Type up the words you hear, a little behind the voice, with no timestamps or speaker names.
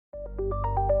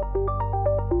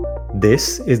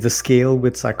This is the Scale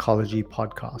with Psychology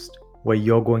podcast, where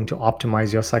you're going to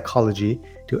optimize your psychology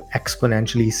to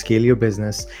exponentially scale your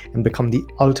business and become the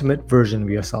ultimate version of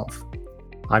yourself.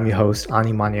 I'm your host,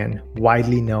 Ani Manian,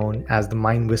 widely known as the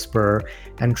Mind Whisperer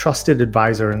and trusted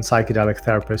advisor and psychedelic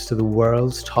therapist to the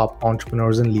world's top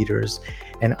entrepreneurs and leaders.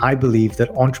 And I believe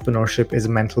that entrepreneurship is a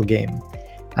mental game.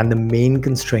 And the main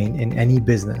constraint in any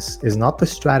business is not the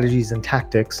strategies and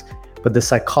tactics, but the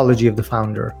psychology of the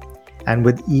founder. And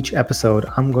with each episode,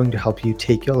 I'm going to help you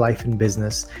take your life and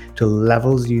business to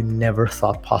levels you never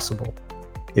thought possible.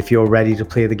 If you're ready to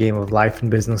play the game of life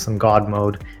and business on God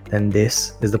mode, then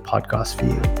this is the podcast for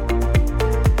you.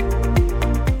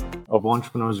 Of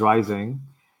Entrepreneurs Rising,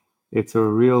 it's a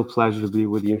real pleasure to be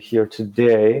with you here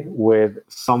today with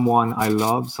someone I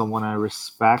love, someone I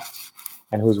respect,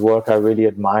 and whose work I really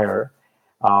admire.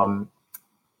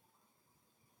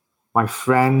 My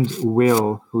friend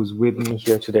Will, who's with me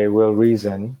here today, Will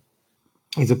Reason,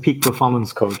 is a peak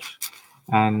performance coach.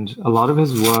 And a lot of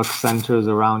his work centers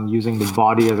around using the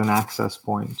body as an access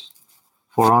point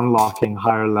for unlocking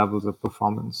higher levels of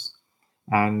performance.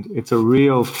 And it's a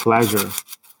real pleasure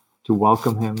to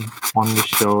welcome him on the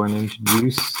show and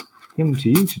introduce him to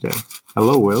you today.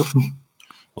 Hello, Will.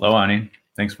 Hello, Ani.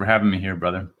 Thanks for having me here,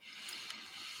 brother.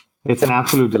 It's an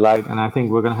absolute delight. And I think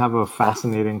we're going to have a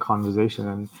fascinating conversation.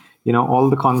 And you know, all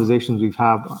the conversations we've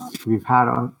had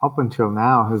up until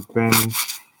now has been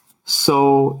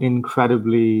so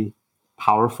incredibly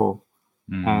powerful.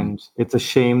 And it's a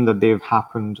shame that they've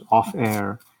happened off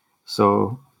air.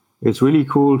 So it's really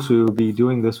cool to be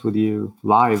doing this with you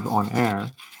live on air.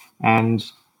 And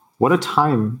what a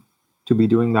time to be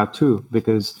doing that too,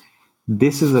 because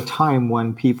this is a time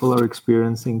when people are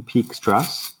experiencing peak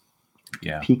stress,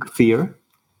 peak fear,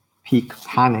 peak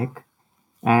panic,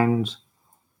 and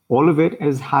all of it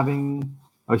is having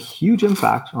a huge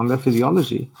impact on their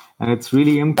physiology, and it's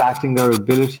really impacting their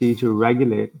ability to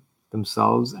regulate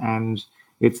themselves, and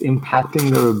it's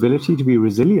impacting their ability to be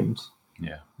resilient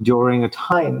during a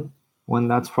time when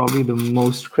that's probably the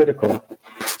most critical.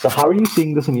 So how are you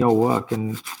seeing this in your work,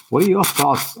 and what are your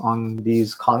thoughts on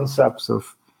these concepts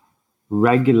of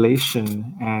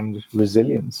regulation and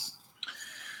resilience?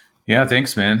 Yeah,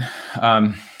 thanks, man.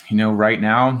 You know, right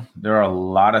now, there are a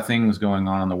lot of things going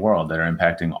on in the world that are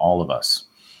impacting all of us.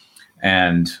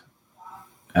 And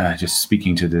just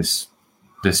speaking to this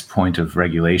point of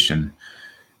regulation,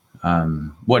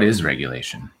 what is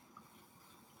regulation,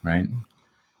 right?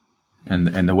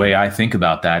 And the way I think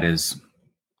about that is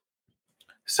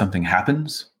something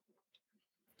happens.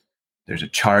 There's a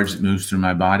charge that moves through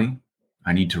my body.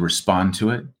 I need to respond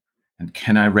to it. And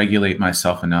can I regulate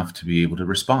myself enough to be able to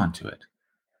respond to it?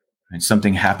 And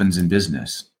something happens in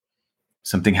business.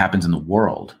 Something happens in the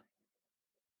world.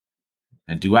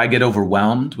 And do I get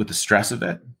overwhelmed with the stress of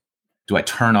it? Do I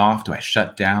turn off? Do I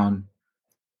shut down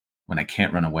when I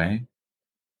can't run away?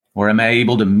 Or am I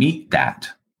able to meet that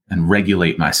and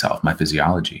regulate myself, my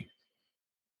physiology?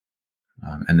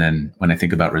 And then when I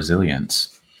think about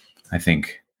resilience, I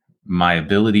think my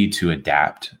ability to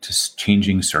adapt to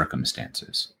changing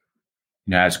circumstances.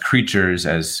 You know, as creatures,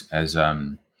 as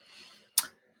a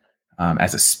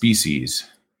species,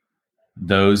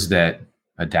 those that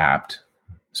adapt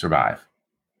survive.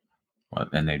 Well,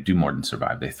 and they do more than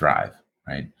survive, they thrive,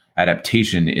 right?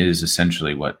 Adaptation is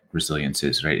essentially what resilience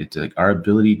is, right? It's like our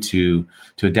ability to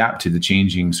adapt to the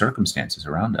changing circumstances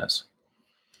around us.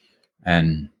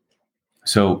 And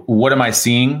so what am I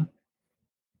seeing?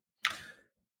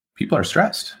 People are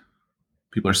stressed.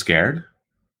 People are scared.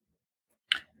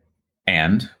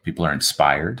 And people are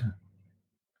inspired.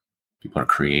 People are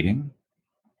creating.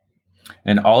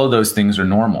 And all of those things are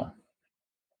normal.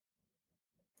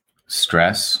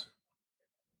 Stress,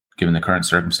 given the current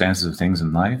circumstances of things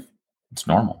in life, it's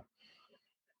normal.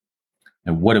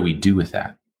 And what do we do with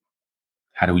that?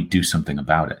 How do we do something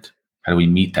about it? How do we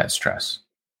meet that stress?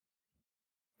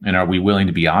 And are we willing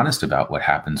to be honest about what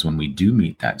happens when we do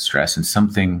meet that stress? And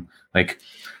something like,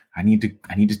 I need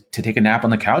to take a nap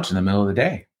on the couch in the middle of the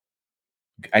day.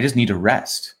 I just need to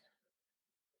rest.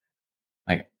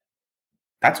 Like,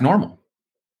 that's normal.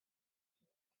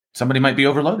 Somebody might be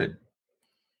overloaded.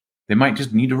 They might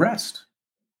just need to rest.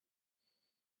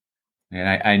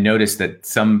 And I noticed that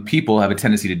some people have a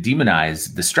tendency to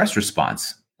demonize the stress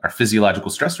response, our physiological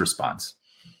stress response.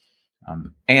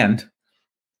 And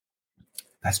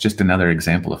that's just another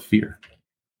example of fear.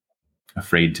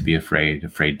 Afraid to be afraid,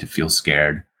 afraid to feel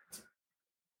scared,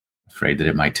 afraid that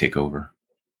it might take over.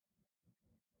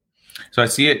 So I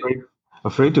see it.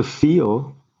 Afraid to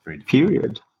feel,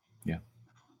 period. Yeah.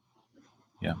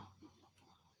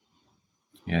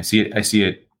 I see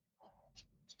it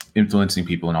influencing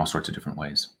people in all sorts of different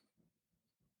ways.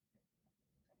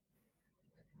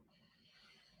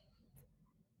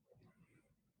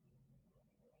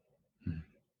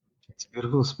 It's a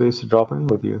beautiful space to drop in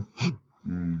with you.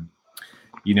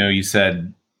 You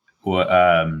said, well,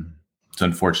 it's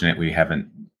unfortunate we haven't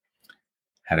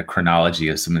had a chronology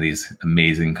of some of these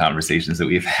amazing conversations that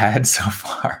we've had so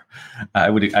far. I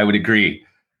would agree.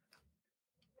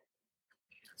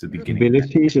 It's the beginning.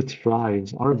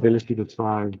 Our ability to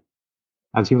thrive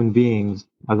as human beings,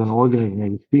 as an organism,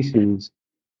 as a species,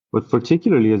 but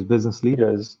particularly as business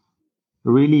leaders,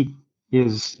 really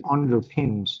is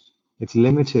underpinned. It's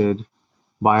limited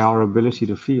by our ability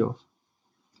to feel.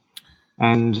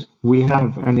 And we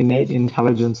have an innate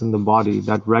intelligence in the body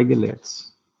that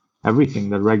regulates everything,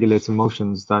 that regulates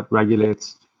emotions, that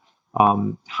regulates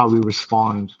how we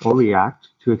respond or react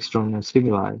to external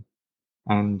stimuli.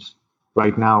 And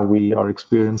right now we are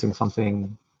experiencing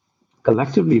something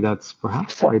collectively that's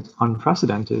perhaps quite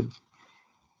unprecedented.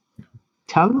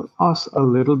 Tell us a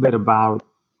little bit about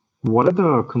what are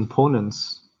the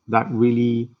components that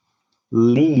really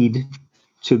lead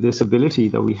to this ability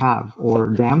that we have, or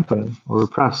dampen or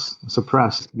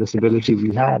suppress this ability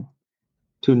we have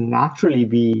to naturally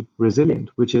be resilient,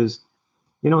 which is,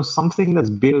 something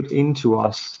that's built into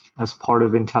us as part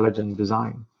of intelligent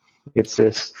design. It's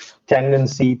this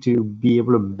tendency to be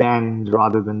able to bend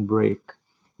rather than break.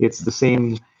 It's the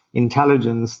same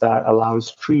intelligence that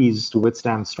allows trees to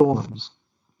withstand storms.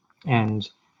 And,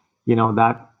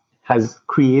 that has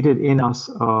created in us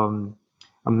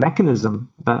a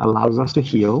mechanism that allows us to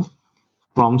heal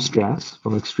from stress,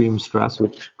 from extreme stress,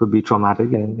 which could be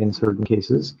traumatic in certain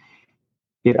cases.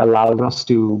 It allows us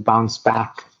to bounce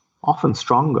back often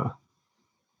stronger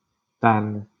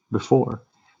than before.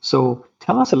 So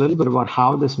tell us a little bit about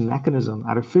how this mechanism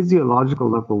at a physiological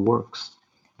level works.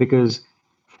 Because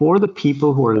for the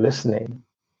people who are listening,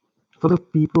 for the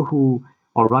people who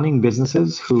are running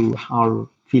businesses, who are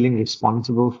feeling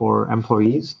responsible for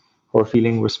employees, or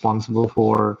feeling responsible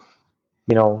for,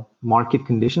 market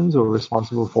conditions, or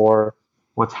responsible for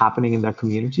what's happening in their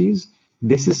communities,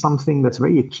 this is something that's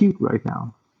very acute right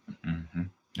now. Mm-hmm.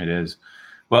 It is.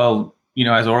 Well,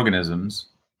 as organisms,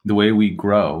 the way we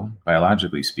grow,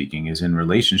 biologically speaking, is in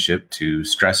relationship to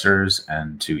stressors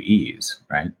and to ease,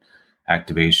 right?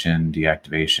 Activation,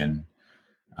 deactivation.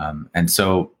 And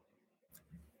so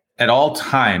at all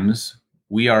times,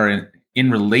 we are in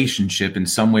relationship in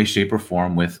some way, shape, or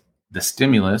form with the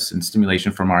stimulus and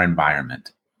stimulation from our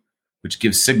environment, which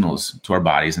gives signals to our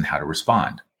bodies and how to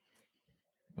respond.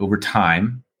 Over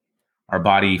time, our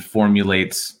body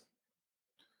formulates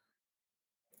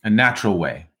a natural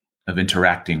way of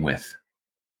interacting with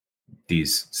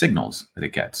these signals that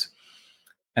it gets.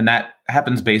 And that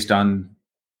happens based on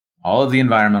all of the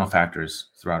environmental factors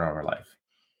throughout our life.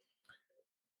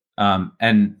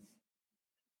 And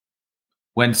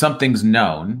when something's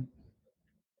known,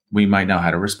 we might know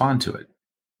how to respond to it.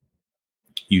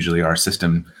 Usually our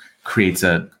system creates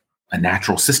a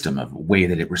natural system of a way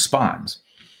that it responds.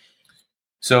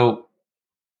 So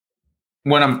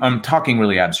when I'm talking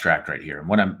really abstract right here,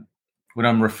 what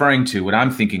I'm referring to, what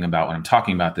I'm thinking about when I'm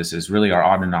talking about this is really our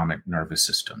autonomic nervous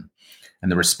system and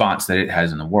the response that it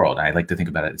has in the world. I like to think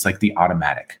about it. It's like the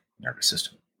automatic nervous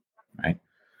system, right?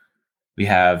 We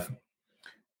have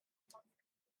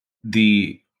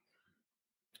the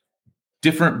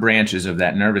different branches of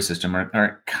that nervous system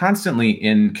are constantly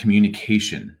in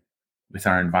communication with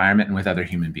our environment and with other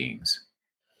human beings.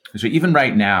 So even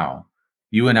right now,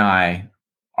 you and I,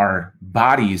 our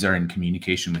bodies are in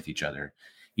communication with each other,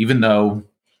 even though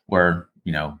we're,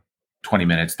 20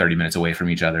 minutes, 30 minutes away from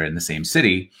each other in the same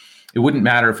city. It wouldn't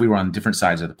matter if we were on different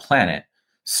sides of the planet.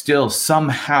 Still,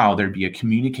 somehow there'd be a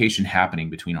communication happening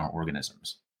between our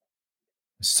organisms.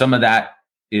 Some of that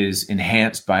is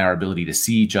enhanced by our ability to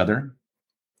see each other.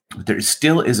 But there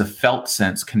still is a felt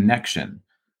sense connection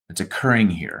that's occurring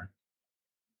here.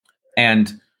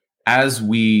 And as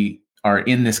we are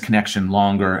in this connection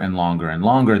longer and longer and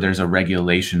longer, there's a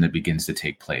regulation that begins to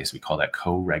take place. We call that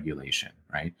co-regulation,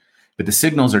 right? But the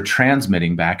signals are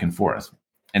transmitting back and forth.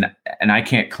 And I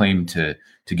can't claim to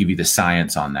give you the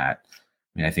science on that.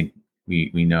 I mean, I think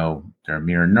we know there are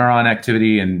mirror neuron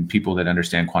activity, and people that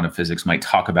understand quantum physics might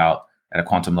talk about at a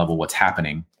quantum level what's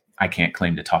happening. I can't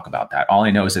claim to talk about that. All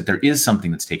I know is that there is something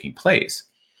that's taking place.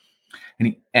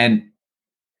 And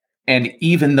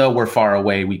even though we're far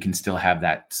away, we can still have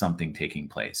that something taking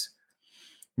place.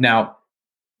 Now,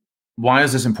 why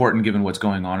is this important given what's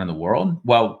going on in the world?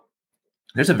 Well,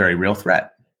 there's a very real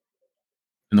threat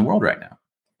in the world right now,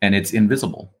 and it's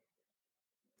invisible.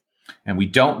 And we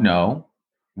don't know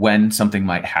when something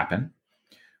might happen.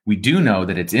 We do know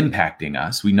that it's impacting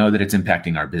us. We know that it's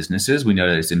impacting our businesses. We know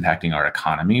that it's impacting our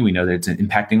economy. We know that it's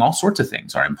impacting all sorts of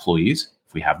things, our employees,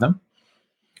 if we have them,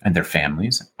 and their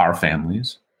families, our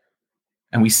families.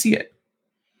 And we see it,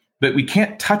 but we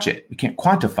can't touch it. We can't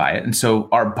quantify it. And so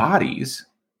our bodies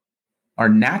are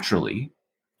naturally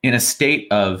in a state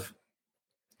of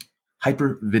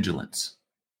hypervigilance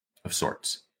of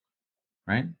sorts,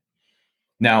 right?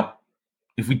 Now,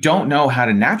 if we don't know how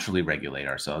to naturally regulate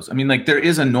ourselves, I mean, like there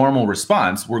is a normal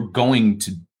response. We're going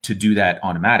to do that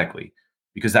automatically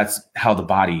because that's how the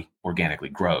body organically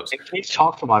grows. Can you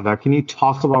talk about that? Can you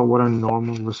talk about what a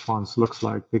normal response looks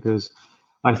like? Because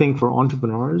I think for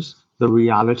entrepreneurs, the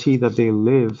reality that they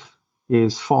live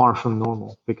is far from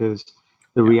normal because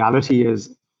the reality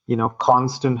is,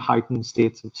 constant heightened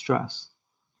states of stress,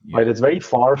 right? It's very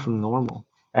far from normal.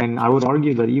 And I would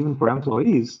argue that even for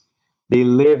employees, they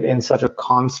live in such a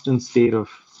constant state of,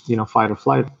 fight or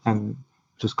flight and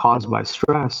just caused by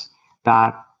stress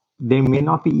that there may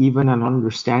not be even an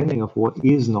understanding of what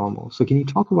is normal. So can you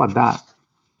talk about that?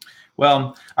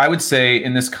 Well, I would say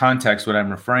in this context, what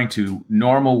I'm referring to,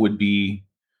 normal would be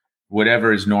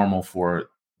whatever is normal for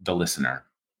the listener,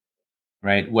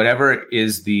 right? Whatever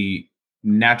is the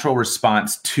natural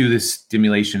response to the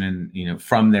stimulation and,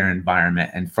 from their environment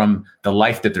and from the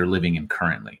life that they're living in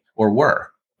currently or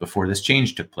were before this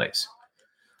change took place.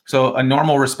 So a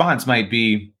normal response might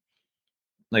be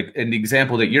like an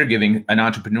example that you're giving, an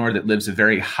entrepreneur that lives a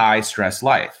very high stress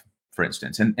life, for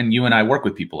instance. And you and I work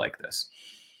with people like this.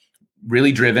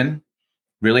 Really driven,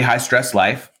 really high stress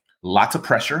life, lots of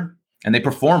pressure, and they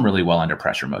perform really well under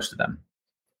pressure, most of them.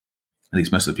 At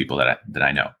least most of the people that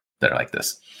I know that are like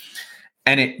this.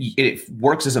 And it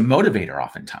works as a motivator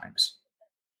oftentimes.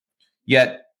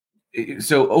 Yet,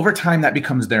 so over time that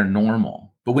becomes their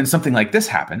normal. But when something like this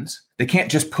happens, they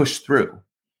can't just push through.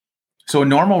 So a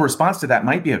normal response to that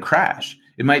might be a crash.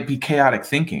 It might be chaotic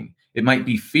thinking. It might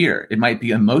be fear. It might be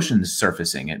emotions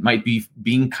surfacing. It might be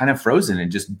being kind of frozen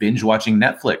and just binge watching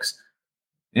Netflix.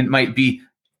 It might be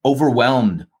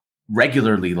overwhelmed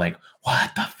regularly, like,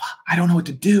 what the fuck? I don't know what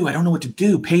to do. I don't know what to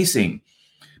do, pacing.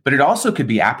 But it also could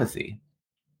be apathy.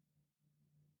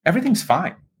 Everything's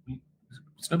fine.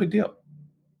 It's no big deal.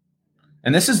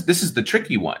 And this is the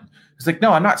tricky one. It's like,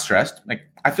 no, I'm not stressed. Like,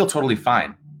 I feel totally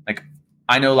fine. Like,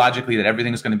 I know logically that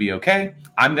everything's going to be okay.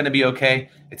 I'm going to be okay,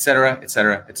 et cetera, et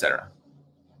cetera, et cetera.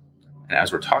 And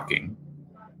as we're talking,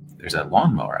 there's a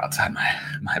lawnmower outside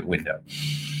my window.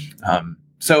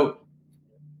 So,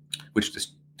 which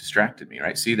just distracted me,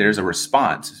 right? See, there's a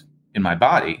response in my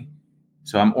body.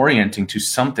 So I'm orienting to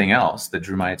something else that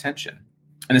drew my attention.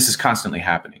 And this is constantly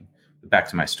happening. Back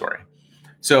to my story.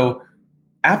 So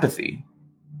apathy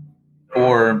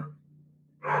or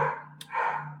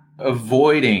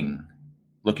avoiding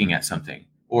looking at something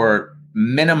or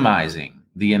minimizing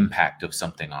the impact of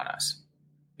something on us,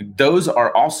 those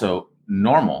are also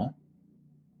normal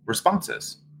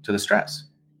responses to the stress.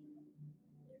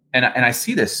 And I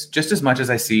see this just as much as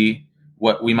I see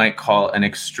what we might call an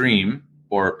extreme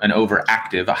or an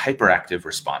overactive, a hyperactive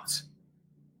response,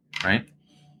 right?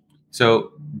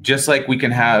 So just like we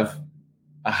can have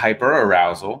a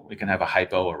hyperarousal, we can have a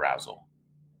hypoarousal.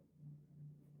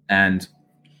 And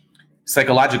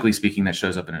psychologically speaking, that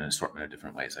shows up in an assortment of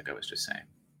different ways, like I was just saying.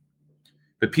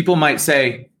 But people might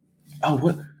say, oh,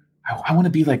 what? I want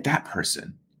to be like that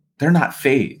person. They're not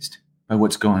fazed by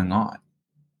what's going on.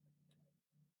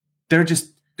 They're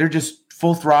just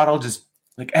full throttle, just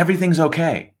like everything's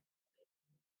okay.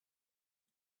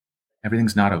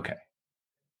 Everything's not okay.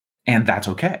 And that's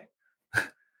okay.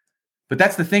 But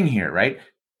that's the thing here, right?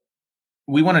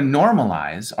 We want to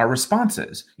normalize our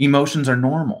responses. Emotions are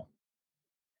normal.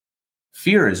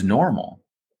 Fear is normal.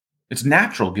 It's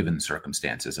natural given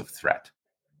circumstances of threat,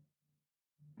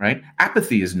 right?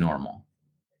 Apathy is normal.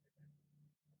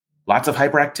 Lots of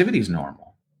hyperactivity is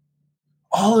normal.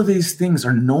 All of these things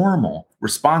are normal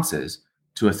responses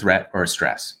to a threat or a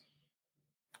stress.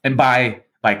 And by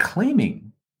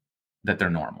claiming that they're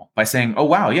normal, by saying, oh,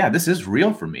 wow, yeah, this is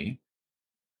real for me,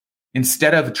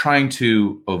 instead of trying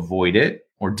to avoid it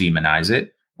or demonize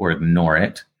it or ignore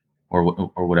it or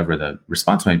whatever the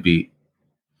response might be,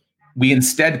 we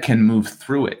instead can move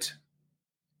through it.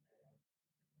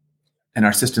 And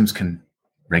our systems can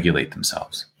regulate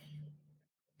themselves.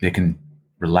 They can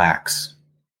relax.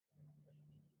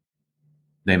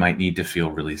 They might need to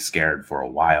feel really scared for a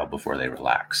while before they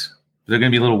relax. There are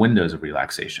going to be little windows of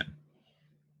relaxation.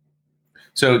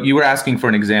 So you were asking for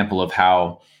an example of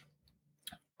how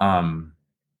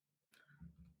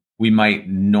we might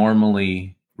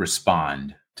normally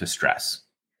respond to stress,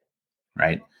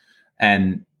 right?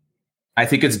 And I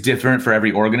think it's different for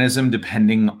every organism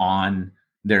depending on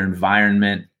their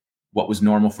environment, what was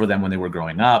normal for them when they were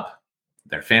growing up,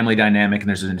 their family dynamic. And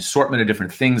there's an assortment of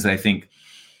different things that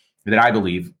I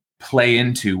believe play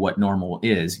into what normal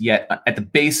is. Yet at the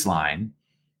baseline,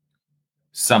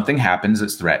 something happens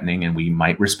that's threatening, and we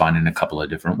might respond in a couple of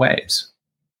different ways.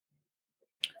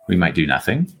 We might do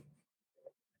nothing.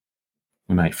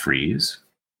 We might freeze.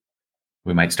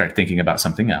 We might start thinking about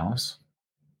something else.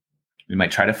 We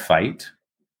might try to fight,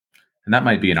 and that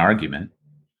might be an argument.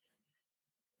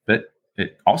 But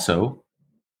it also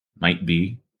might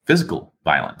be physical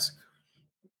violence.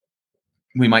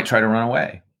 We might try to run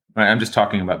away. Right? I'm just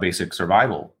talking about basic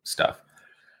survival stuff.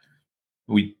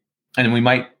 We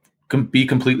might be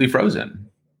completely frozen.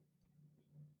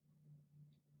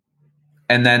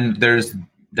 And then there's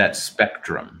that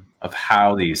spectrum of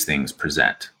how these things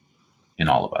present in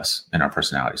all of us, in our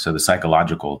personality. So the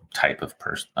psychological type of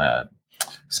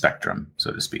spectrum,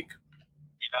 so to speak.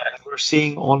 Yeah, and we're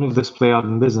seeing all of this play out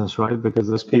in business, right? Because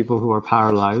there's people who are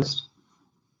paralyzed.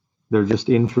 They're just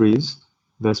in freeze.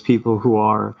 There's people who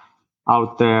are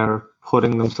out there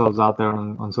putting themselves out there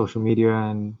on social media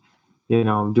and,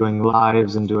 doing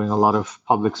lives and doing a lot of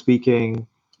public speaking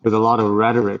with a lot of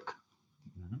rhetoric.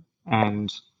 Mm-hmm.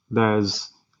 And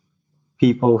there's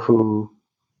people who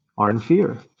are in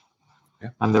fear. Yeah.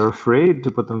 And they're afraid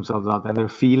to put themselves out there. They're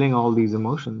feeling all these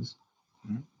emotions.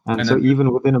 Mm-hmm. And so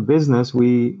even within a business,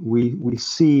 we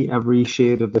see every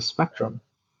shade of the spectrum.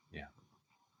 Yeah.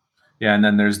 Yeah. And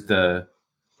then there's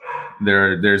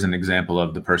there's an example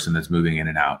of the person that's moving in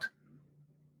and out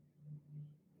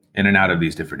of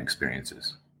these different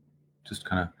experiences. Just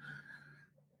kind of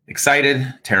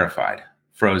excited, terrified,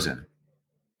 frozen,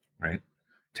 right?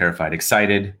 Terrified,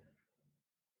 excited,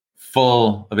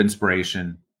 full of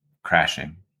inspiration,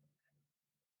 crashing.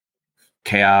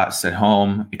 Chaos at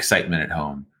home, excitement at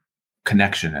home,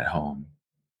 connection at home,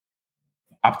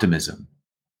 optimism,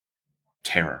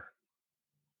 terror,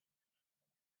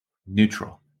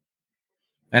 neutral,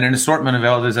 and an assortment of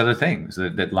all those other things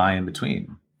that lie in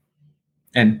between.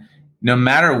 And no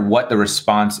matter what the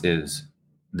response is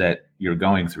that you're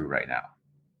going through right now,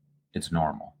 it's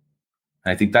normal.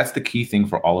 And I think that's the key thing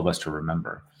for all of us to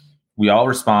remember. We all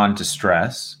respond to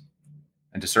stress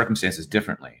and to circumstances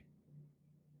differently.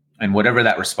 And whatever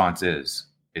that response is,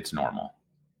 it's normal.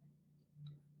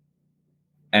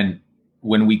 And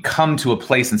when we come to a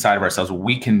place inside of ourselves where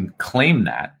we can claim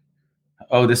that,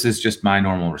 oh, this is just my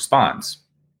normal response.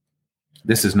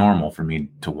 This is normal for me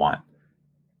to want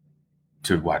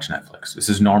to watch Netflix. This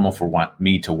is normal for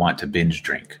me to want to binge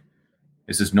drink.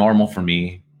 This is normal for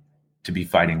me to be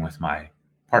fighting with my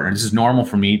partner. This is normal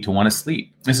for me to want to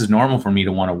sleep. This is normal for me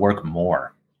to want to work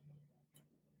more.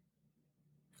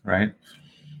 Right?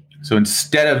 So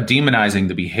instead of demonizing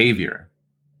the behavior,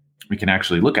 we can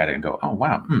actually look at it and go, oh,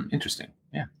 wow, interesting.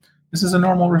 Yeah, this is a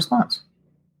normal response.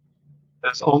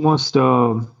 There's almost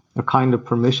a kind of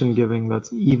permission giving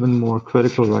that's even more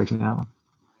critical right now.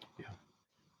 Yeah.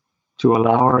 To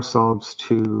allow ourselves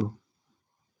to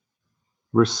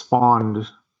respond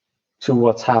to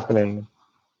what's happening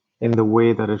in the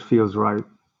way that it feels right.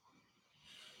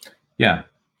 Yeah.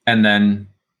 And then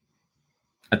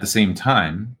at the same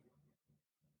time,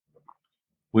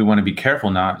 we want to be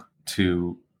careful not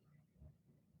to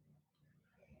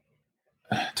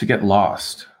get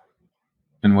lost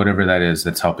in whatever that is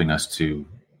that's helping us to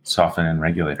soften and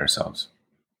regulate ourselves.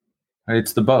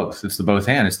 It's the both. It's the both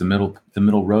and. It's the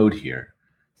middle road here.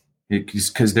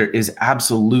 Because there is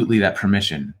absolutely that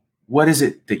permission. What is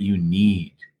it that you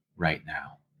need right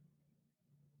now?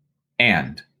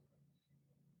 And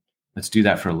let's do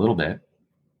that for a little bit.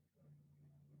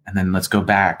 And then let's go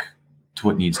back to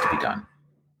what needs to be done.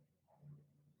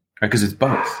 Right? Because it's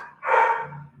both.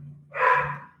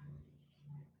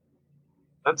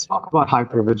 Let's talk about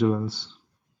hypervigilance.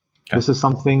 Okay. This is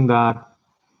something that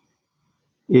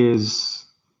is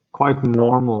quite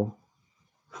normal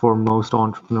for most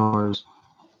entrepreneurs.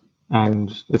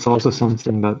 And it's also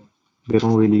something that they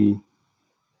don't really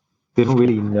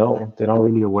know, they're not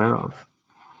really aware of.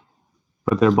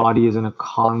 But their body is in a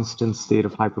constant state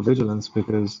of hypervigilance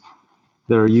because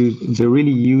they're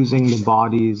really using the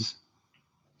body's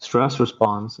stress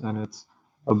response and its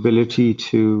ability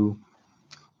to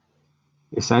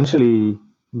essentially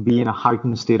be in a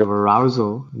heightened state of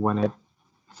arousal when it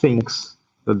thinks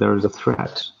that there is a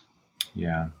threat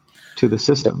to the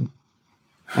system.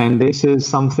 And this is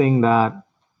something that,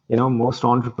 most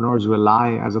entrepreneurs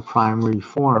rely as a primary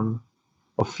form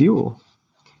of fuel.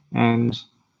 And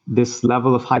this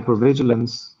level of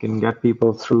hypervigilance can get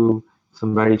people through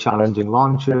some very challenging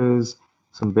launches,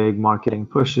 some big marketing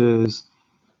pushes,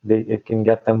 it can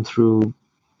get them through,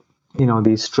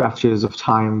 these stretches of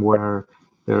time where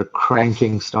they're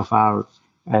cranking stuff out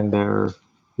and they're,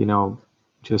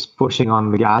 just pushing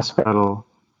on the gas pedal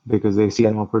because they see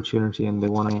an opportunity and they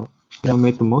want to,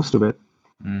 make the most of it.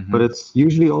 Mm-hmm. But it's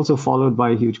usually also followed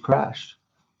by a huge crash.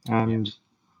 And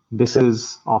this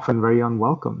is often very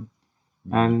unwelcome.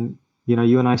 And,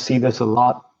 you and I see this a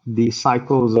lot, these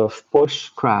cycles of push,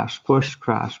 crash, push,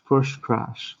 crash, push,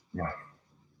 crash. Yeah.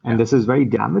 And this is very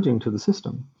damaging to the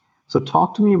system. So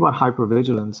talk to me about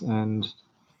hypervigilance and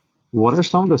what are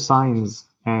some of the signs,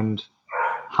 and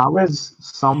how is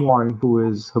someone who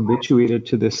is habituated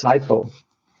to this cycle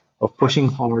of pushing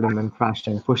hard and then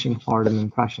crashing, pushing hard and then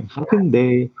crashing, how can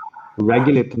they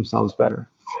regulate themselves better?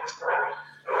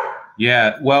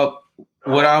 Yeah, well,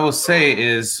 what I will say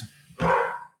is,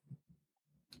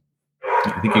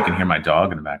 I think you can hear my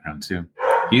dog in the background too.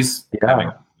 He's having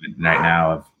a night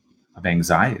now of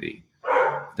anxiety.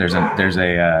 There's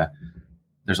a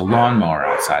lawnmower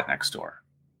outside next door.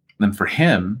 And for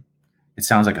him, it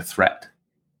sounds like a threat.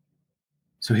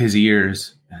 So his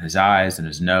ears and his eyes and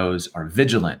his nose are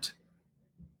vigilant.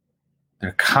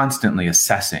 They're constantly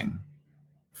assessing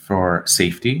for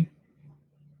safety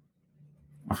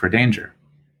or for danger.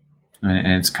 And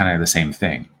it's kind of the same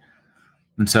thing.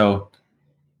 And so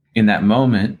in that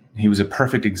moment, he was a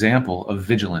perfect example of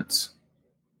vigilance,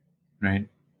 right?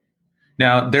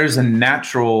 Now, there's a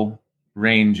natural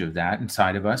range of that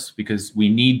inside of us because we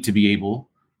need to be able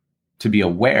to be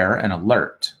aware and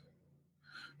alert.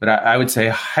 But I would say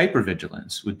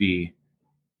hypervigilance would be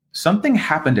something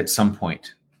happened at some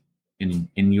point in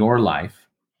your life,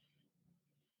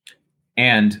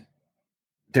 and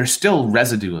there's still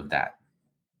residue of that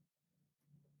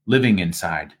living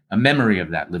inside, a memory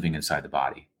of that living inside the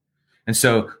body. And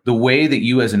so the way that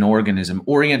you as an organism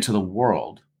orient to the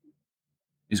world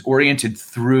is oriented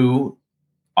through,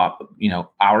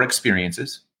 our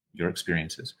experiences, your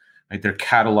experiences, right? They're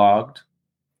cataloged,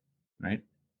 right?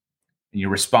 And you're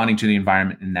responding to the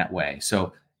environment in that way.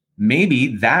 So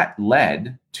maybe that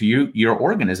led to your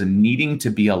organism needing to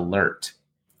be alert,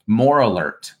 more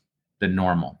alert than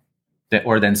normal,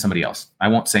 or than somebody else. I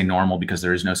won't say normal because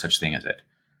there is no such thing as it.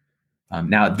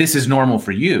 Now, this is normal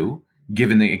for you,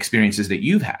 given the experiences that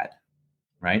you've had,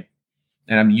 right?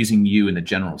 And I'm using you in the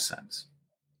general sense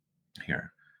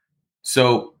here.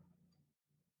 So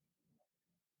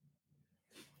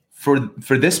for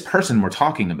this person we're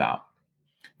talking about,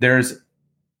 their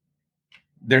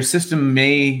system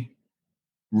may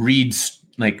read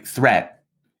like threat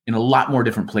in a lot more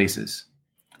different places.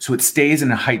 So it stays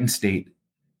in a heightened state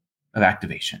of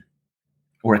activation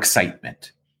or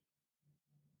excitement,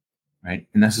 right?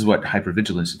 And this is what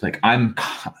hypervigilance is like. I'm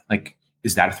like,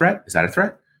 is that a threat? Is that a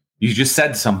threat? You just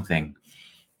said something.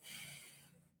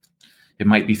 It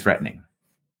might be threatening.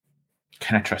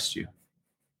 Can I trust you?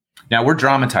 Now we're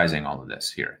dramatizing all of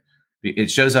this here.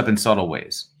 It shows up in subtle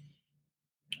ways.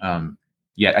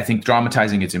 Yet I think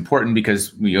dramatizing it's important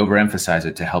because we overemphasize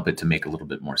it to help it to make a little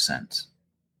bit more sense.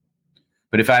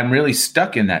 But if I'm really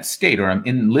stuck in that state, or I'm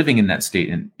living in that state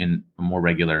in a more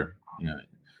regular,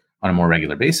 on a more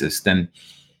regular basis, then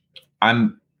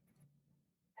I'm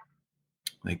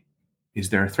like, is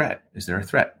there a threat? Is there a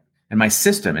threat? And my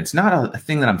system, it's not a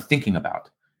thing that I'm thinking about.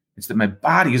 It's that my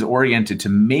body is oriented to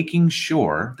making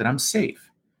sure that I'm safe.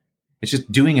 It's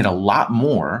just doing it a lot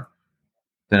more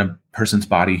than a person's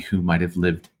body who might have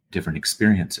lived different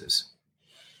experiences.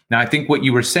 Now, I think what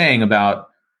you were saying about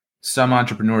some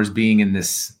entrepreneurs being in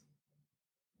this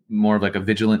more of like a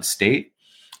vigilant state,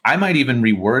 I might even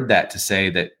reword that to say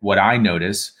that what I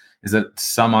notice is that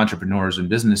some entrepreneurs and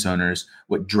business owners,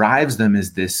 what drives them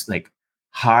is this like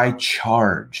high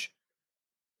charge,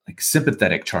 like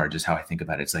sympathetic charge is how I think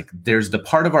about it. It's like there's the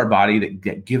part of our body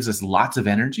that gives us lots of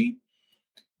energy.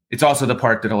 It's also the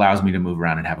part that allows me to move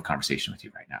around and have a conversation with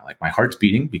you right now. Like my heart's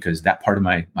beating because that part of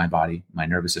my body, my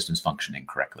nervous system's functioning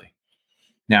correctly.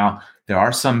 Now, there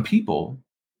are some people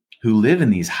who live in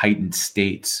these heightened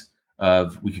states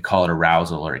of, we could call it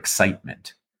arousal or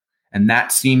excitement. And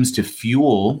that seems to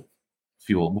fuel,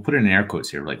 we'll put it in air quotes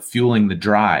here, like fueling the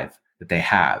drive that they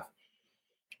have,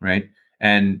 right?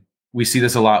 And we see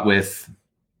this a lot with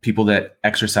people that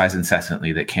exercise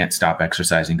incessantly that can't stop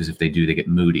exercising because if they do, they get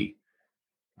moody.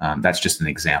 That's just an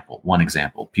example, one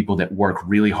example. People that work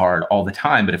really hard all the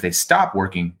time, but if they stop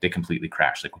working, they completely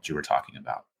crash, like what you were talking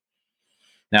about.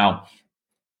 Now,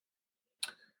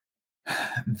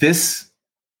 this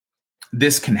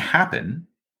can happen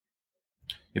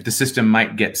if the system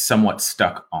might get somewhat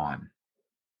stuck on.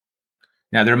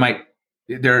 Now, there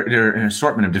are an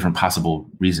assortment of different possible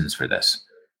reasons for this.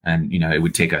 And, it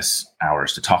would take us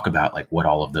hours to talk about like what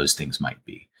all of those things might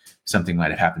be. Something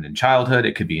might have happened in childhood.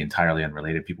 It could be entirely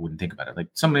unrelated. People wouldn't think about it. Like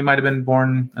somebody might have been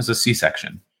born as a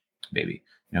C-section, maybe,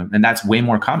 and that's way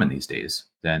more common these days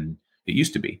than it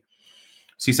used to be.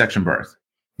 C-section birth.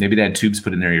 Maybe they had tubes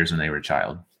put in their ears when they were a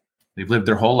child. They've lived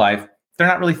their whole life. They're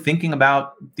not really thinking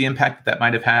about the impact that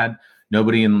might have had.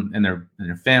 Nobody in their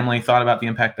family thought about the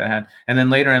impact that had. And then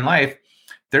later in life,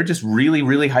 they're just really,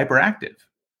 really hyperactive.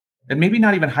 And maybe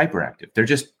not even hyperactive. They're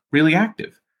just really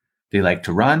active. They like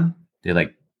to run. They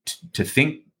like to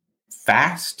think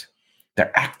fast.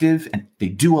 They're active and they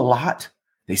do a lot.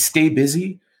 They stay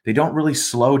busy. They don't really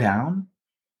slow down.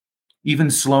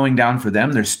 Even slowing down for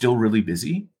them, they're still really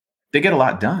busy. They get a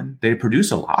lot done. They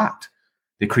produce a lot.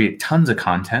 They create tons of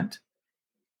content.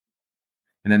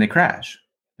 And then they crash.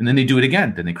 And then they do it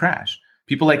again. Then they crash.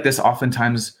 People like this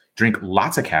oftentimes drink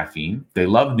lots of caffeine. They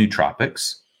love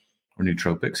nootropics or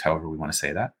nootropics, however we want to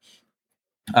say that.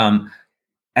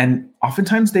 And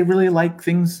oftentimes they really like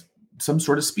things, some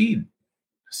sort of speed,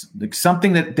 like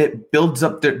something that builds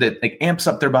up that like amps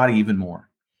up their body even more.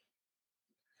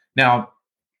 Now,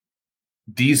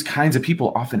 these kinds of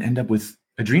people often end up with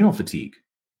adrenal fatigue.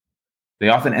 They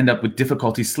often end up with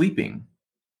difficulty sleeping.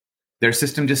 Their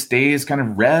system just stays kind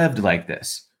of revved like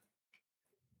this.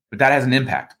 But that has an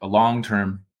impact, a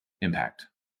long-term impact.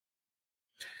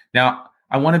 Now,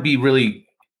 I want to be really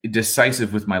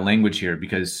decisive with my language here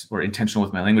or intentional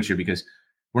with my language here, because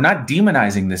we're not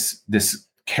demonizing this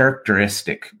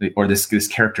characteristic or this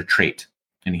character trait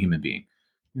in a human being.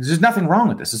 There's nothing wrong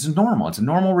with this. This is normal. It's a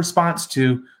normal response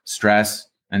to stress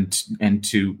and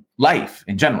to life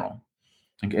in general.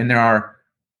 And there are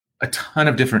a ton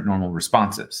of different normal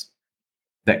responses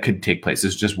that could take place.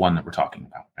 This is just one that we're talking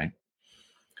about, right?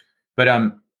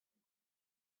 But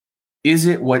is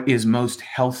it what is most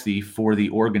healthy for the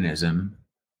organism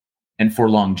and for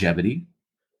longevity,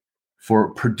 for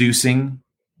producing,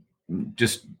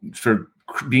 just for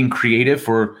being creative,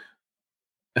 for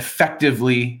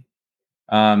effectively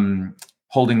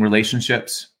holding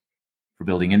relationships, for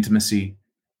building intimacy,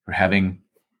 for having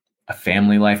a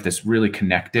family life that's really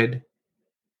connected?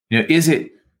 Is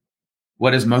it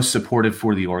what is most supportive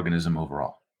for the organism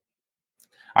overall?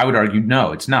 I would argue,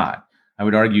 no, it's not. I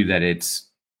would argue that it's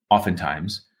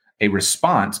oftentimes a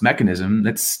response mechanism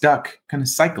that's stuck kind of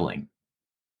cycling,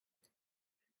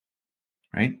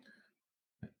 right?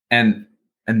 And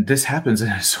this happens in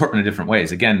an assortment of different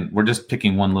ways. Again, we're just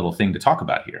picking one little thing to talk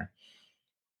about here.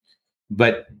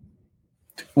 But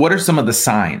what are some of the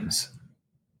signs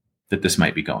that this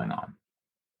might be going on?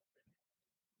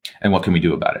 And what can we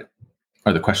do about it?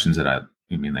 Are the questions that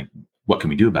what can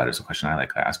we do about it is a question I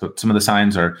like to ask. But some of the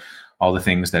signs are all the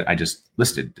things that I just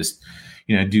listed. Just,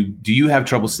 do you have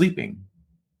trouble sleeping?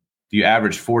 Do you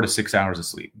average 4 to 6 hours of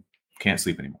sleep? Can't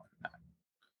sleep anymore than that.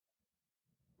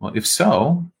 Well, if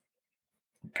so,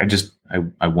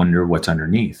 I wonder what's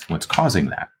underneath, what's causing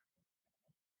that.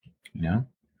 Do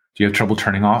you have trouble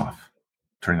turning off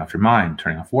your mind,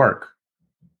 turning off work?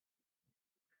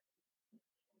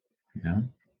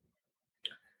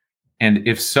 And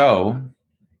if so,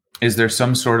 is there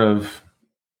some sort of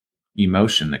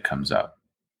emotion that comes up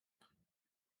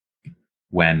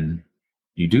when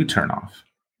you do turn off,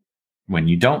 when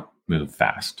you don't move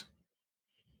fast?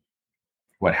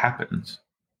 What happens?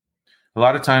 A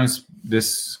lot of times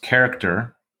this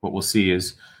character, what we'll see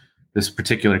is this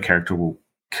particular character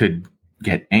could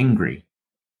get angry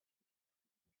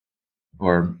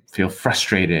or feel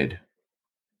frustrated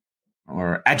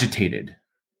or agitated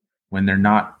when they're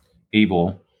not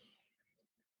able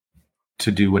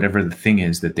to do whatever the thing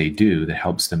is that they do that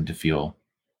helps them to feel,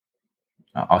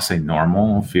 I'll say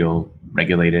normal, feel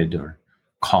regulated or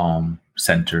calm,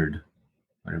 centered,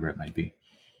 whatever it might be.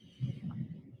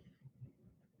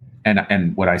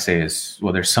 And what I say is,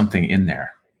 well, there's something in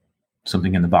there,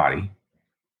 something in the body,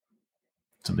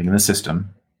 something in the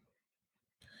system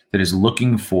that is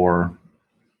looking for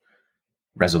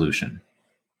resolution.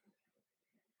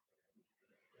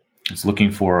 It's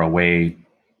looking for a way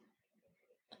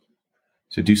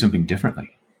to do something differently.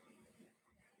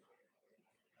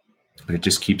 But it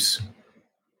just keeps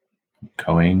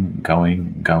going.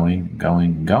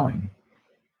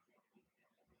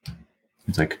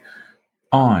 It's like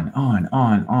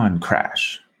on,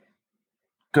 crash.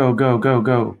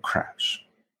 Go, crash.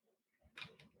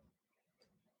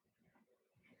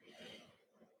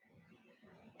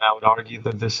 I would argue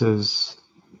that this is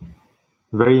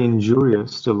very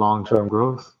injurious to long-term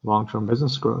growth, long-term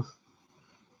business growth.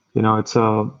 It's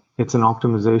an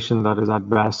optimization that is at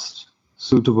best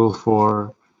suitable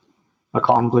for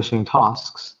accomplishing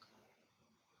tasks.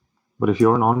 But if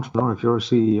you're an entrepreneur, if you're a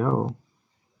CEO,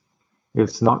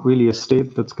 it's not really a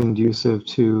state that's conducive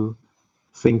to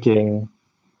thinking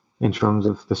in terms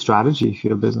of the strategy for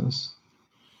your business,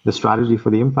 the strategy for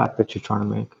the impact that you're trying to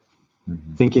make,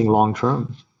 thinking long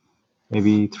term,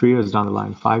 maybe 3 years down the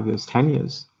line, 5 years, 10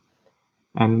 years.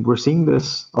 And we're seeing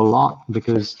this a lot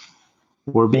because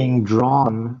we're being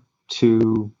drawn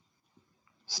to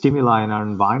stimuli in our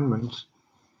environment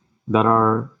that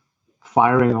are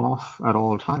firing off at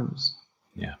all times.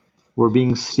 Yeah. We're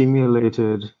being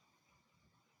stimulated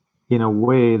in a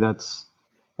way that's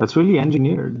really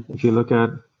engineered. If you look at,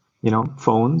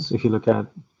 phones, if you look at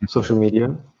social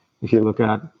media, if you look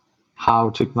at how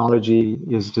technology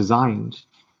is designed,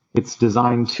 it's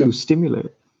designed to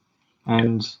stimulate.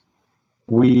 And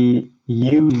we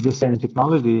use the same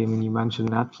technology. I mean, you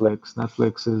mentioned Netflix.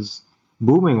 Netflix is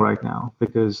booming right now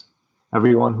because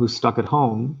everyone who's stuck at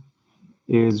home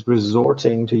is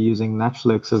resorting to using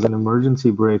Netflix as an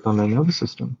emergency brake on their nervous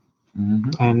system.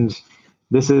 And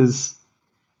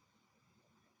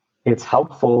it's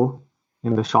helpful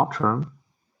in the short term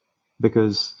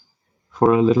because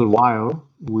for a little while,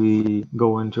 we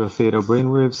go into a theta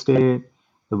brainwave state,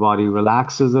 the body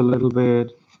relaxes a little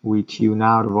bit, we tune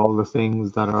out of all the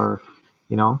things that are,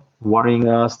 worrying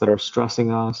us, that are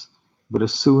stressing us. But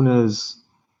as soon as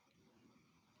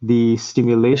the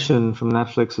stimulation from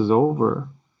Netflix is over,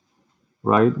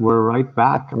 right, we're right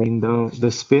back. I mean,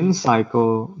 the spin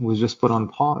cycle was just put on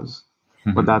pause,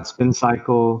 but that spin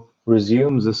cycle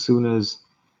resumes as soon as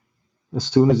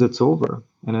it's over.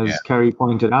 And as Kerry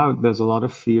pointed out, there's a lot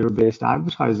of fear-based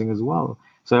advertising as well.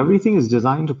 So everything is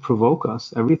designed to provoke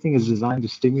us. Everything is designed to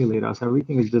stimulate us.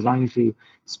 Everything is designed to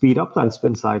speed up that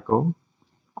spin cycle.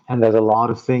 And there's a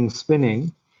lot of things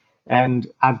spinning. And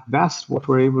at best, what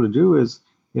we're able to do is,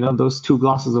 those 2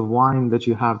 glasses of wine that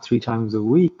you have 3 times a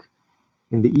week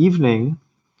in the evening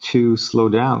to slow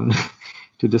down,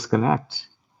 to disconnect.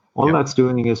 All that's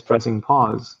doing is pressing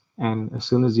pause. And as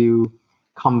soon as you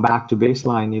come back to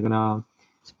baseline,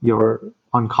 your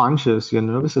unconscious, your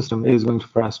nervous system is going to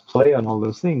press play on all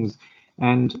those things.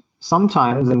 And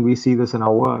sometimes, and we see this in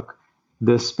our work,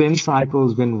 the spin cycle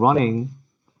has been running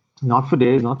not for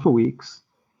days, not for weeks,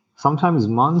 sometimes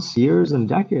months, years, and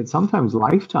decades, sometimes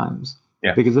lifetimes.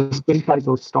 Because the spin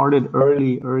cycle started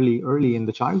early in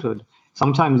the childhood,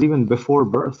 sometimes even before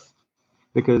birth.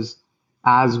 Because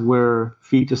as we're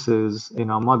fetuses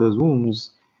in our mother's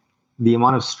wombs, the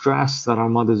amount of stress that our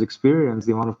mothers experience,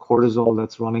 the amount of cortisol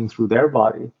that's running through their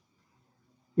body,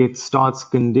 it starts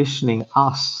conditioning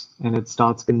us and it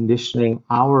starts conditioning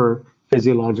our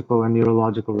physiological and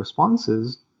neurological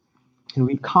responses. And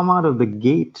we come out of the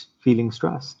gate feeling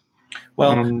stressed.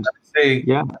 Well,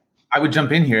 I would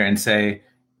jump in here and say,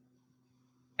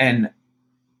 and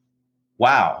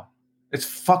wow, it's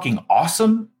fucking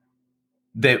awesome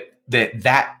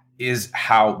that is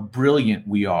how brilliant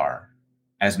we are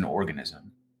as an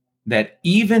organism, that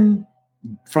even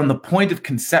from the point of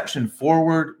conception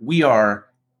forward, we are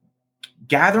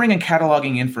gathering and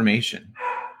cataloging information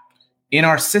in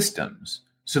our systems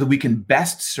so that we can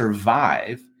best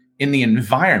survive in the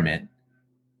environment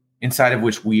inside of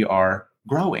which we are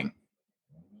growing,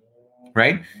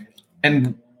 right?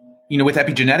 And with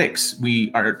epigenetics,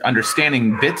 we are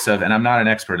understanding bits of, and I'm not an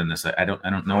expert in this. I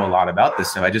don't know a lot about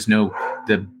this stuff. I just know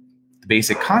the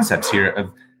basic concepts here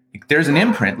of, there's an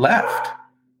imprint left.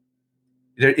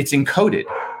 It's encoded.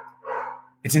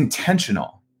 It's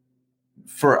intentional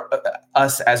for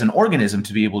us as an organism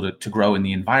to be able to grow in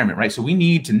the environment, right? So we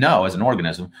need to know as an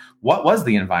organism, what was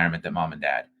the environment that mom and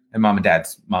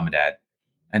dad's mom and dad,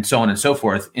 and so on and so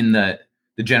forth in the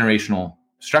generational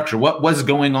structure. What was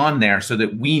going on there so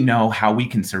that we know how we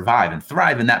can survive and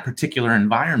thrive in that particular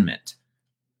environment,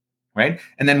 right?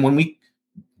 And then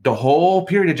the whole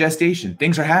period of gestation,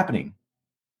 things are happening.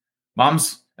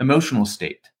 Mom's emotional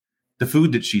state, the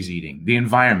food that she's eating, the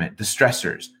environment, the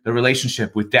stressors, the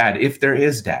relationship with dad, if there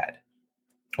is dad,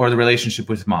 or the relationship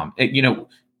with mom.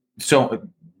 So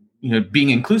being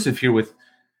inclusive here with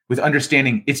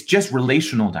understanding it's just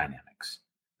relational dynamics.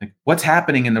 Like, what's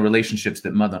happening in the relationships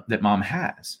that mom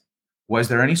has? Was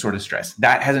there any sort of stress?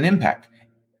 That has an impact,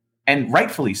 and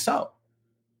rightfully so.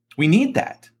 We need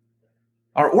that.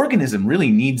 Our organism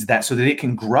really needs that so that it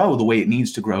can grow the way it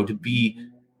needs to grow, to be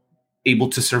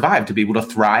able to survive, to be able to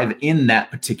thrive in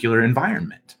that particular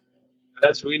environment.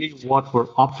 That's really what we're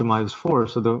optimized for.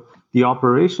 So the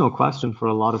operational question for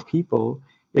a lot of people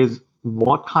is,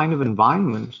 what kind of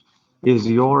environment is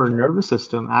your nervous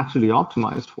system actually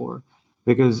optimized for?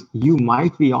 Because you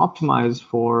might be optimized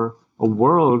for a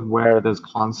world where there's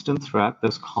constant threat,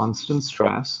 there's constant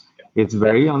stress, it's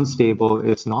very unstable,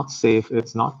 it's not safe,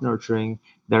 it's not nurturing,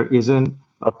 there isn't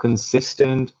a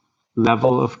consistent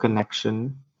level of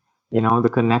connection. The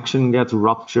connection gets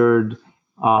ruptured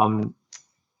um,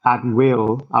 at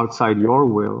will, outside your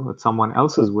will, at someone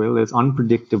else's will. It's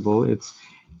unpredictable.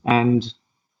 And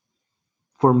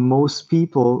for most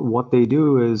people, what they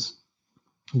do is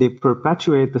they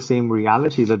perpetuate the same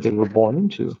reality that they were born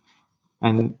into.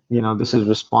 And, this is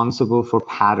responsible for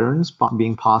patterns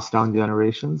being passed down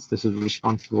generations. This is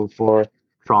responsible for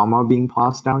trauma being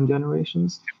passed down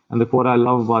generations. And the quote I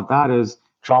love about that is,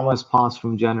 trauma is passed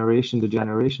from generation to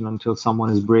generation until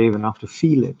someone is brave enough to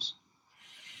feel it.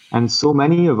 And so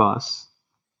many of us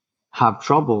have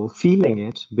trouble feeling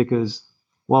it because,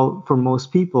 well, for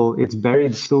most people, it's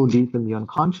buried so deep in the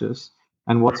unconscious.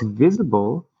 And what's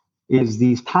visible is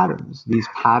these patterns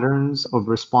of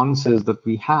responses that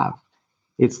we have.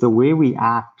 It's the way we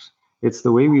act. It's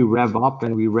the way we rev up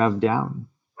and we rev down.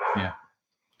 Yeah.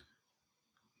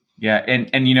 Yeah. And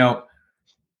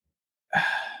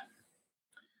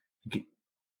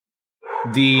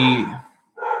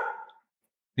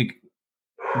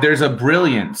there's a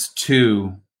brilliance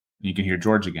to, you can hear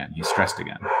George again. He's stressed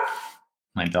again.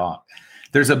 My dog.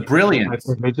 There's a brilliance.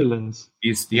 Hypervigilance.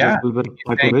 There's a little bit of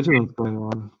hypervigilance going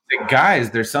on.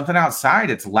 Guys, there's something outside.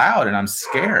 It's loud and I'm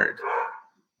scared.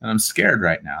 And I'm scared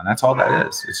right now. And that's all that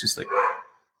is. It's just like,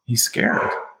 he's scared.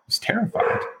 He's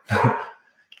terrified.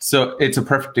 So it's a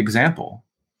perfect example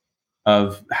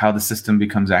of how the system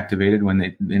becomes activated when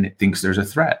it thinks there's a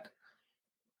threat.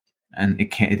 And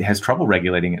it has trouble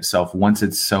regulating itself once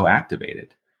it's so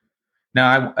activated.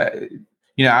 Now,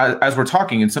 as we're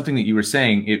talking, and something that you were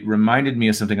saying, it reminded me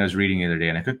of something I was reading the other day.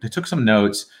 And I took some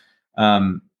notes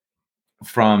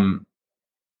from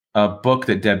a book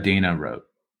that Deb Dana wrote.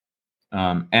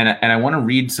 And I want to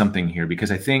read something here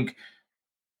because I think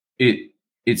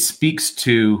it speaks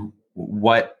to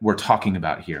what we're talking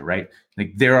about here, right?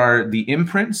 Like, there are the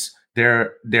imprints,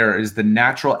 there is the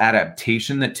natural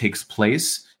adaptation that takes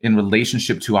place in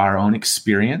relationship to our own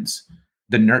experience,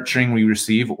 the nurturing we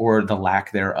receive or the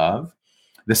lack thereof,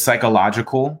 the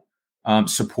psychological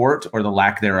support or the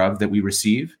lack thereof that we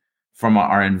receive from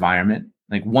our environment.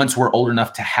 Like, once we're old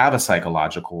enough to have a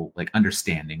psychological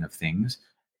understanding of things.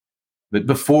 But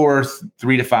before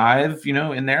 3 to 5,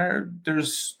 in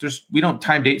there's we don't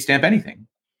time date stamp anything.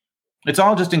 It's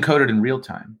all just encoded in real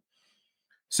time.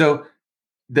 So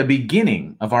the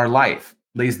beginning of our life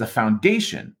lays the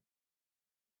foundation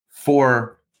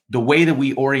for the way that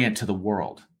we orient to the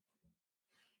world.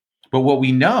 But what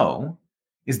we know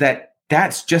is that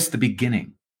that's just the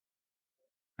beginning,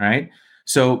 right?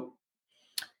 So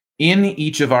in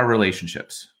each of our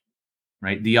relationships,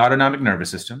 right, the autonomic nervous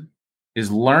system is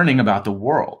learning about the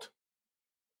world.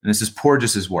 And this is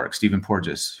Porges's work, Stephen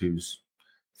Porges, whose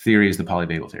theory is the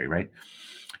polyvagal theory, right?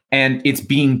 And it's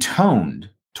being toned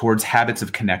towards habits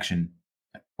of connection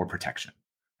or protection,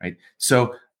 right?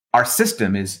 So our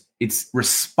system it's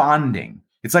responding.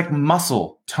 It's like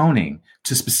muscle toning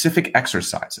to specific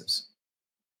exercises,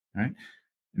 right?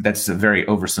 That's a very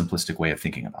oversimplistic way of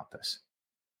thinking about this.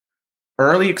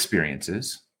 Early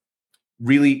experiences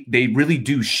really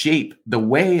do shape the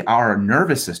way our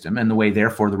nervous system and the way,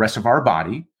 therefore, the rest of our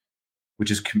body, which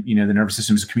is, the nervous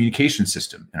system is a communication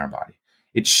system in our body.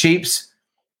 It shapes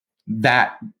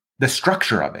the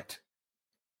structure of it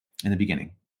in the beginning.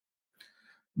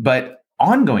 But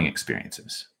ongoing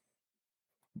experiences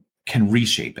can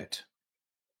reshape it.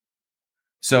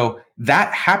 So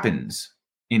that happens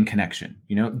in connection,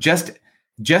 just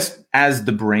as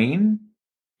the brain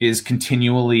is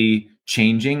continually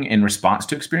changing in response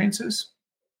to experiences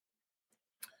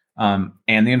and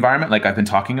the environment, like I've been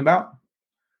talking about,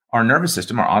 our nervous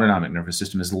system, our autonomic nervous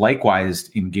system, is likewise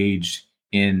engaged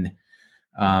in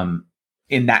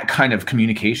that kind of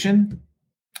communication,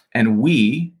 and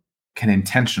we can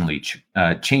intentionally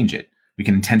change it. We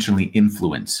can intentionally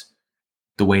influence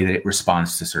the way that it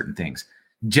responds to certain things,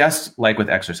 just like with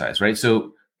exercise, right?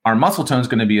 So our muscle tone is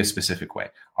going to be a specific way.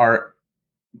 Our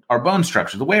bone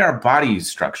structure, the way our body is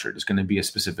structured, is going to be a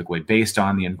specific way based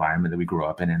on the environment that we grew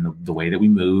up in and the way that we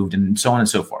moved and so on and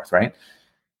so forth, right?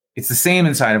 It's the same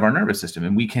inside of our nervous system,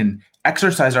 and we can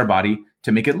exercise our body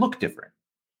to make it look different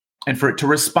and for it to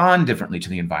respond differently to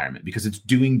the environment because it's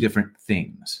doing different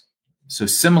things. So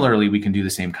similarly, we can do the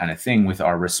same kind of thing with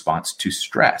our response to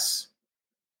stress.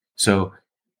 So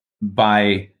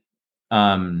by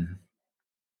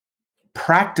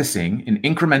practicing in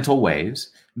incremental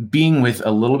ways, being with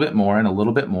a little bit more and a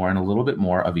little bit more and a little bit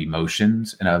more of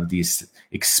emotions and of these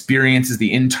experiences,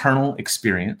 the internal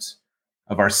experience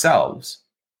of ourselves,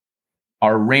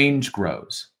 our range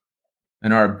grows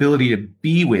and our ability to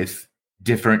be with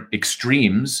different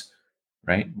extremes,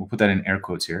 right? We'll put that in air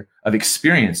quotes here, of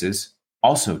experiences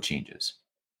also changes.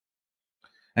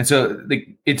 And so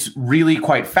it's really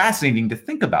quite fascinating to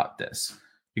think about this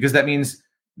because that means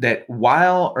that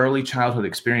while early childhood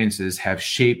experiences have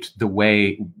shaped the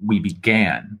way we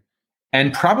began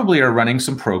and probably are running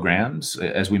some programs,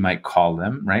 as we might call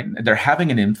them, right? They're having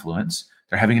an influence,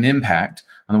 they're having an impact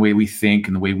on the way we think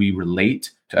and the way we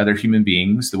relate to other human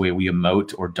beings, the way we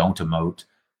emote or don't emote,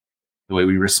 the way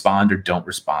we respond or don't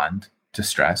respond to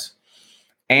stress.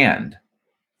 And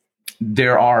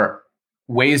there are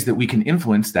ways that we can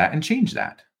influence that and change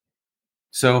that.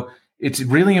 So it's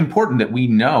really important that we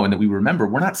know and that we remember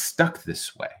we're not stuck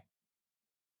this way.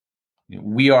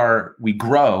 We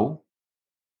grow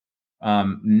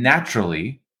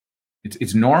naturally.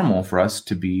 It's normal for us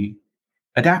to be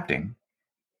adapting.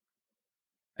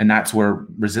 And that's where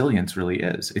resilience really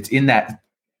is. It's in that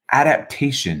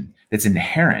adaptation that's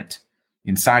inherent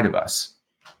inside of us.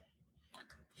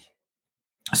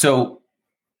 So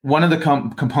one of the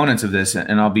components of this,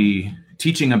 and I'll be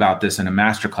teaching about this in a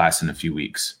masterclass in a few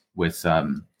weeks with a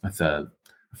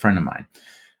friend of mine.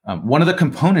 One of the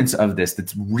components of this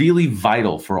that's really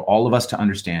vital for all of us to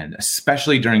understand,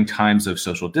 especially during times of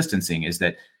social distancing, is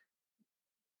that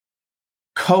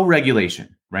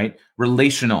co-regulation, right?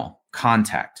 Relational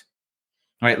contact,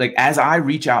 right? Like as I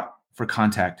reach out for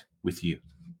contact with you,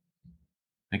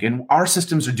 like, and our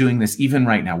systems are doing this even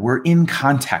right now. We're in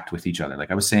contact with each other.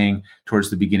 Like I was saying towards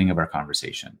the beginning of our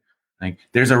conversation, like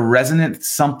there's a resonant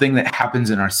something that happens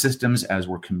in our systems as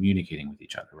we're communicating with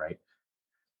each other, right?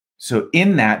 So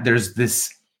in that, there's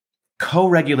this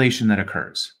co-regulation that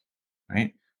occurs,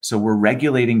 right? So we're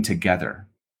regulating together.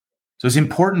 So it's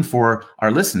important for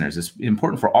our listeners, it's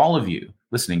important for all of you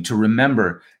listening to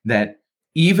remember that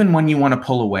even when you want to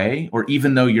pull away, or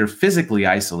even though you're physically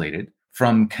isolated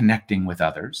from connecting with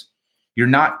others, you're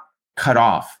not cut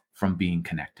off from being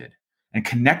connected. And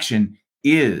connection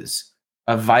is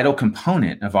a vital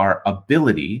component of our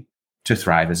ability to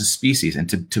thrive as a species and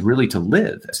to really to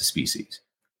live as a species,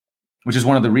 which is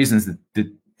one of the reasons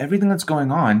that everything that's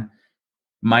going on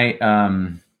might,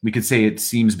 we could say it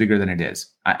seems bigger than it is.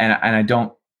 And I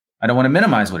don't want to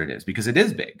minimize what it is, because it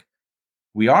is big.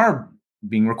 We are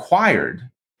being required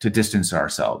to distance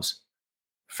ourselves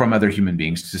from other human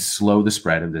beings to slow the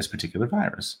spread of this particular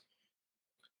virus.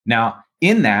 Now,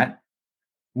 in that,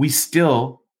 we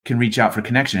still can reach out for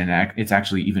connection. And it's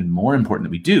actually even more important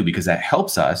that we do, because that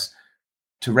helps us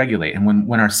to regulate. And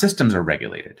when our systems are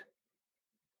regulated,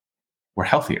 we're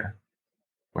healthier,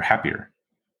 we're happier,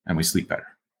 and we sleep better.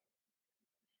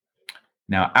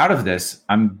 Now, out of this,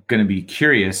 I'm going to be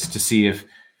curious to see if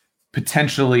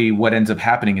potentially what ends up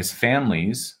happening is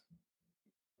families,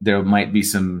 there might be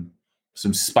some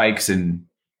spikes in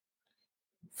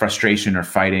frustration or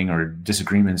fighting or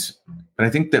disagreements. But I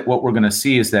think that what we're going to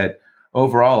see is that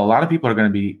overall, a lot of people are going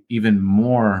to be even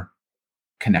more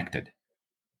connected.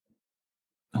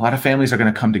 A lot of families are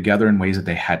going to come together in ways that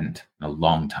they hadn't in a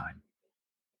long time,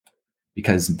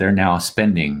 because they're now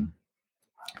spending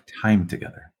time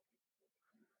together.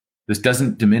 This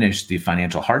doesn't diminish the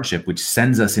financial hardship, which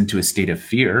sends us into a state of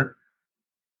fear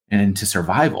and into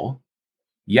survival.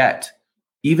 Yet,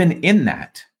 even in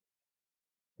that,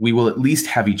 we will at least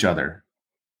have each other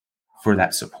for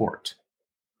that support.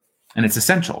 And it's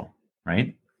essential,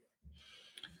 right?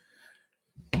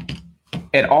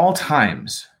 At all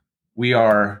times, we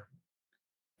are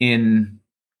in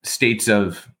states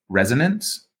of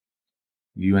resonance.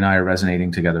 You and I are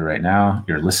resonating together right now.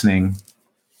 You're listening.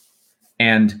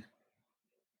 And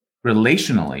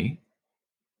relationally,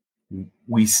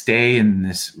 we stay in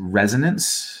this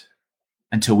resonance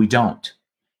until we don't,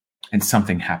 and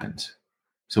something happens.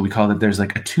 So we call it, there's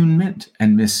like attunement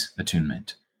and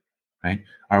misattunement, right?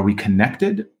 Are we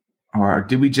connected, or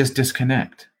did we just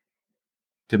disconnect?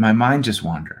 Did my mind just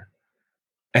wander?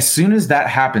 As soon as that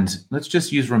happens, let's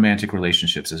just use romantic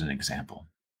relationships as an example.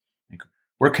 Like,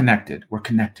 we're connected, we're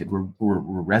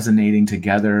resonating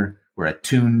together, we're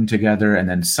attuned together, and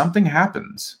then something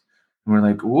happens. And we're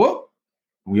like, whoop,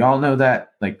 we all know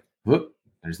that, like, whoop,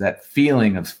 there's that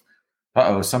feeling of,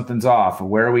 uh-oh, something's off.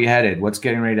 Where are we headed? What's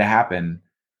getting ready to happen?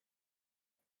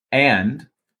 And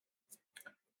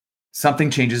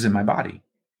something changes in my body.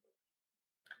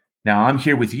 Now I'm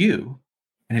here with you.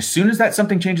 And as soon as that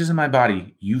something changes in my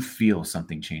body, you feel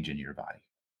something change in your body.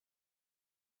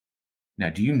 Now,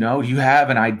 do you have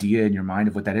an idea in your mind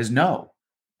of what that is? No.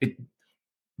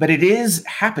 But it is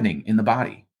happening in the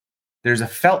body. There's a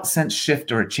felt sense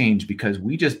shift or a change because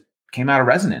we just came out of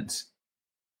resonance.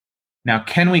 Now,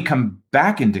 can we come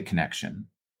back into connection?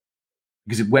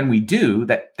 Because when we do,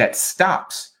 that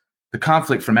stops the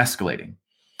conflict from escalating.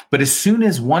 But as soon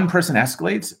as one person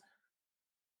escalates,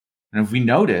 and if we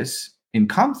notice in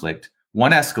conflict,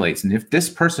 one escalates, and if this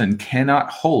person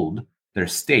cannot hold their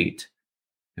state,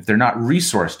 if they're not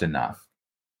resourced enough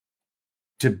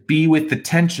to be with the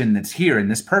tension that's here in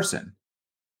this person,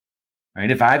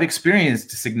 right? If I've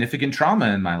experienced significant trauma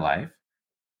in my life,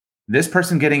 this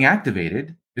person getting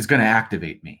activated is going to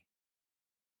activate me.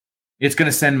 It's going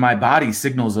to send my body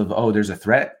signals of, oh, there's a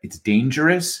threat. It's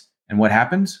dangerous. And what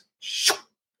happens?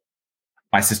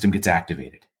 My system gets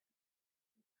activated.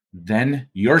 Then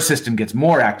your system gets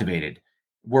more activated.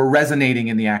 We're resonating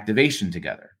in the activation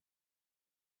together.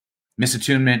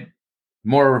 Misattunement,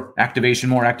 more activation,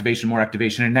 more activation, more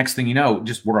activation. And next thing you know,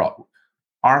 just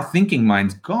our thinking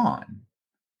mind's gone.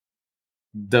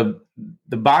 The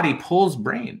body pulls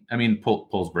brain. I mean,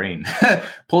 pulls brain,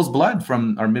 pulls blood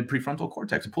from our mid-prefrontal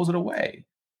cortex. It pulls it away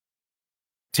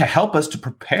to help us to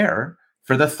prepare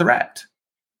for the threat,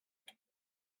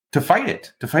 to fight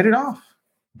it off.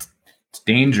 It's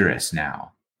dangerous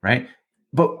now, right?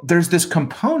 But there's this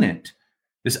component,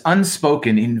 this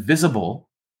unspoken, invisible,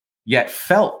 yet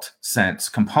felt sense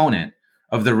component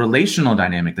of the relational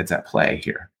dynamic that's at play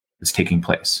here, that's taking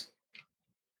place.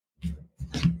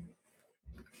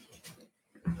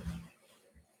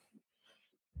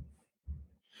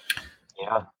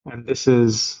 Yeah, and this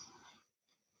is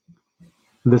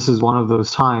one of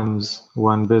those times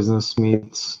when business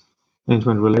meets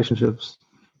intimate relationships.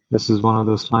 This is one of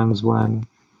those times when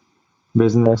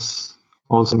business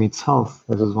also meets health.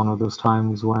 This is one of those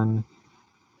times when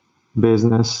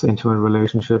business, intimate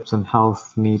relationships, and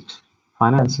health meet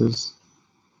finances.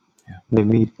 Yeah. They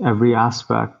meet every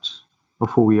aspect of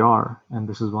who we are. And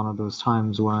this is one of those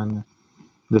times when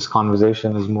this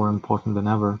conversation is more important than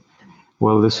ever.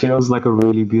 Well, this feels like a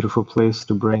really beautiful place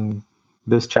to bring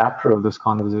this chapter of this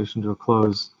conversation to a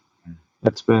close.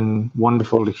 It's been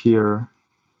wonderful to hear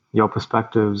your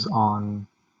perspectives on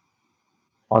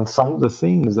some of the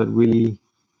things that really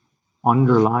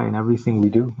underlie in everything we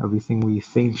do, everything we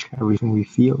think, everything we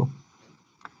feel.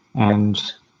 And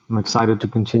I'm excited to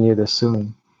continue this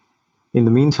soon. In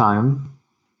the meantime,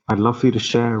 I'd love for you to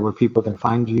share where people can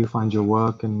find you, find your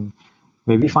work, and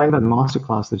maybe find that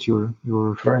masterclass that you were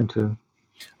referring to.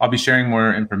 I'll be sharing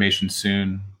more information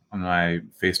soon on my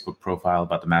Facebook profile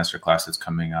about the masterclass that's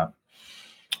coming up.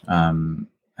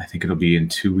 I think it'll be in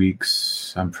 2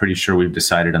 weeks. I'm pretty sure we've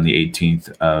decided on the 18th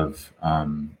of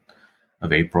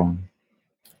April.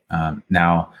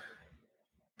 Now,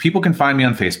 people can find me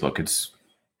on Facebook. It's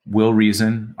Will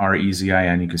Reason,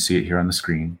 REZIN. You can see it here on the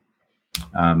screen.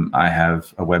 I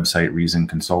have a website,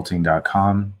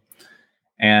 reasonconsulting.com.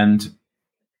 And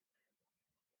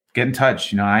get in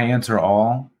touch. I answer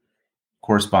all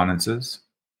correspondences.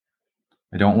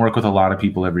 I don't work with a lot of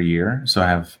people every year, so I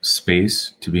have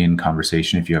space to be in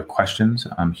conversation. If you have questions,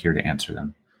 I'm here to answer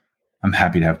them. I'm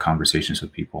happy to have conversations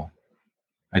with people.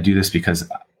 I do this because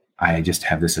I just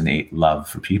have this innate love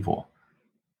for people.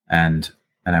 And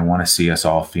I want to see us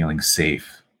all feeling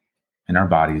safe in our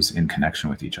bodies, in connection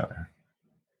with each other.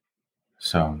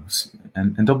 So,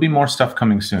 and there'll be more stuff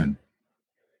coming soon.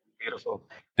 Beautiful.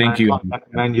 Thank you. I can't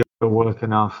recommend your work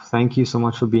enough. Thank you so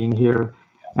much for being here.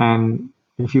 And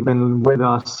if you've been with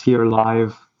us here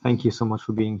live, thank you so much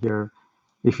for being here.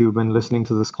 If you've been listening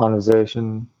to this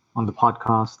conversation on the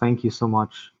podcast, thank you so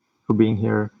much for being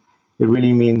here. It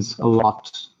really means a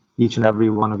lot, each and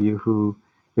every one of you who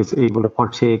is able to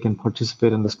partake and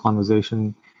participate in this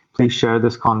conversation. Please share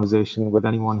this conversation with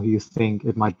anyone who you think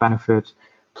it might benefit.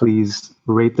 Please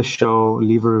rate the show,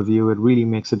 leave a review. It really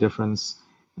makes a difference.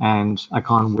 And I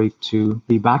can't wait to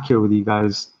be back here with you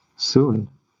guys soon.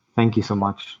 Thank you so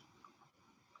much.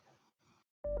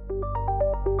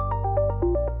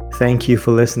 Thank you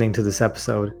for listening to this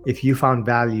episode. If you found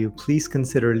value, please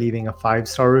consider leaving a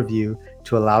 5-star review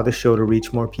to allow the show to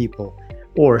reach more people,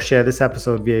 or share this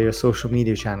episode via your social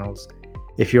media channels.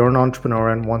 If you're an entrepreneur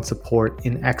and want support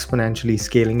in exponentially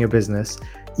scaling your business,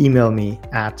 email me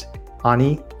at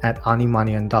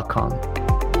ani@animanian.com.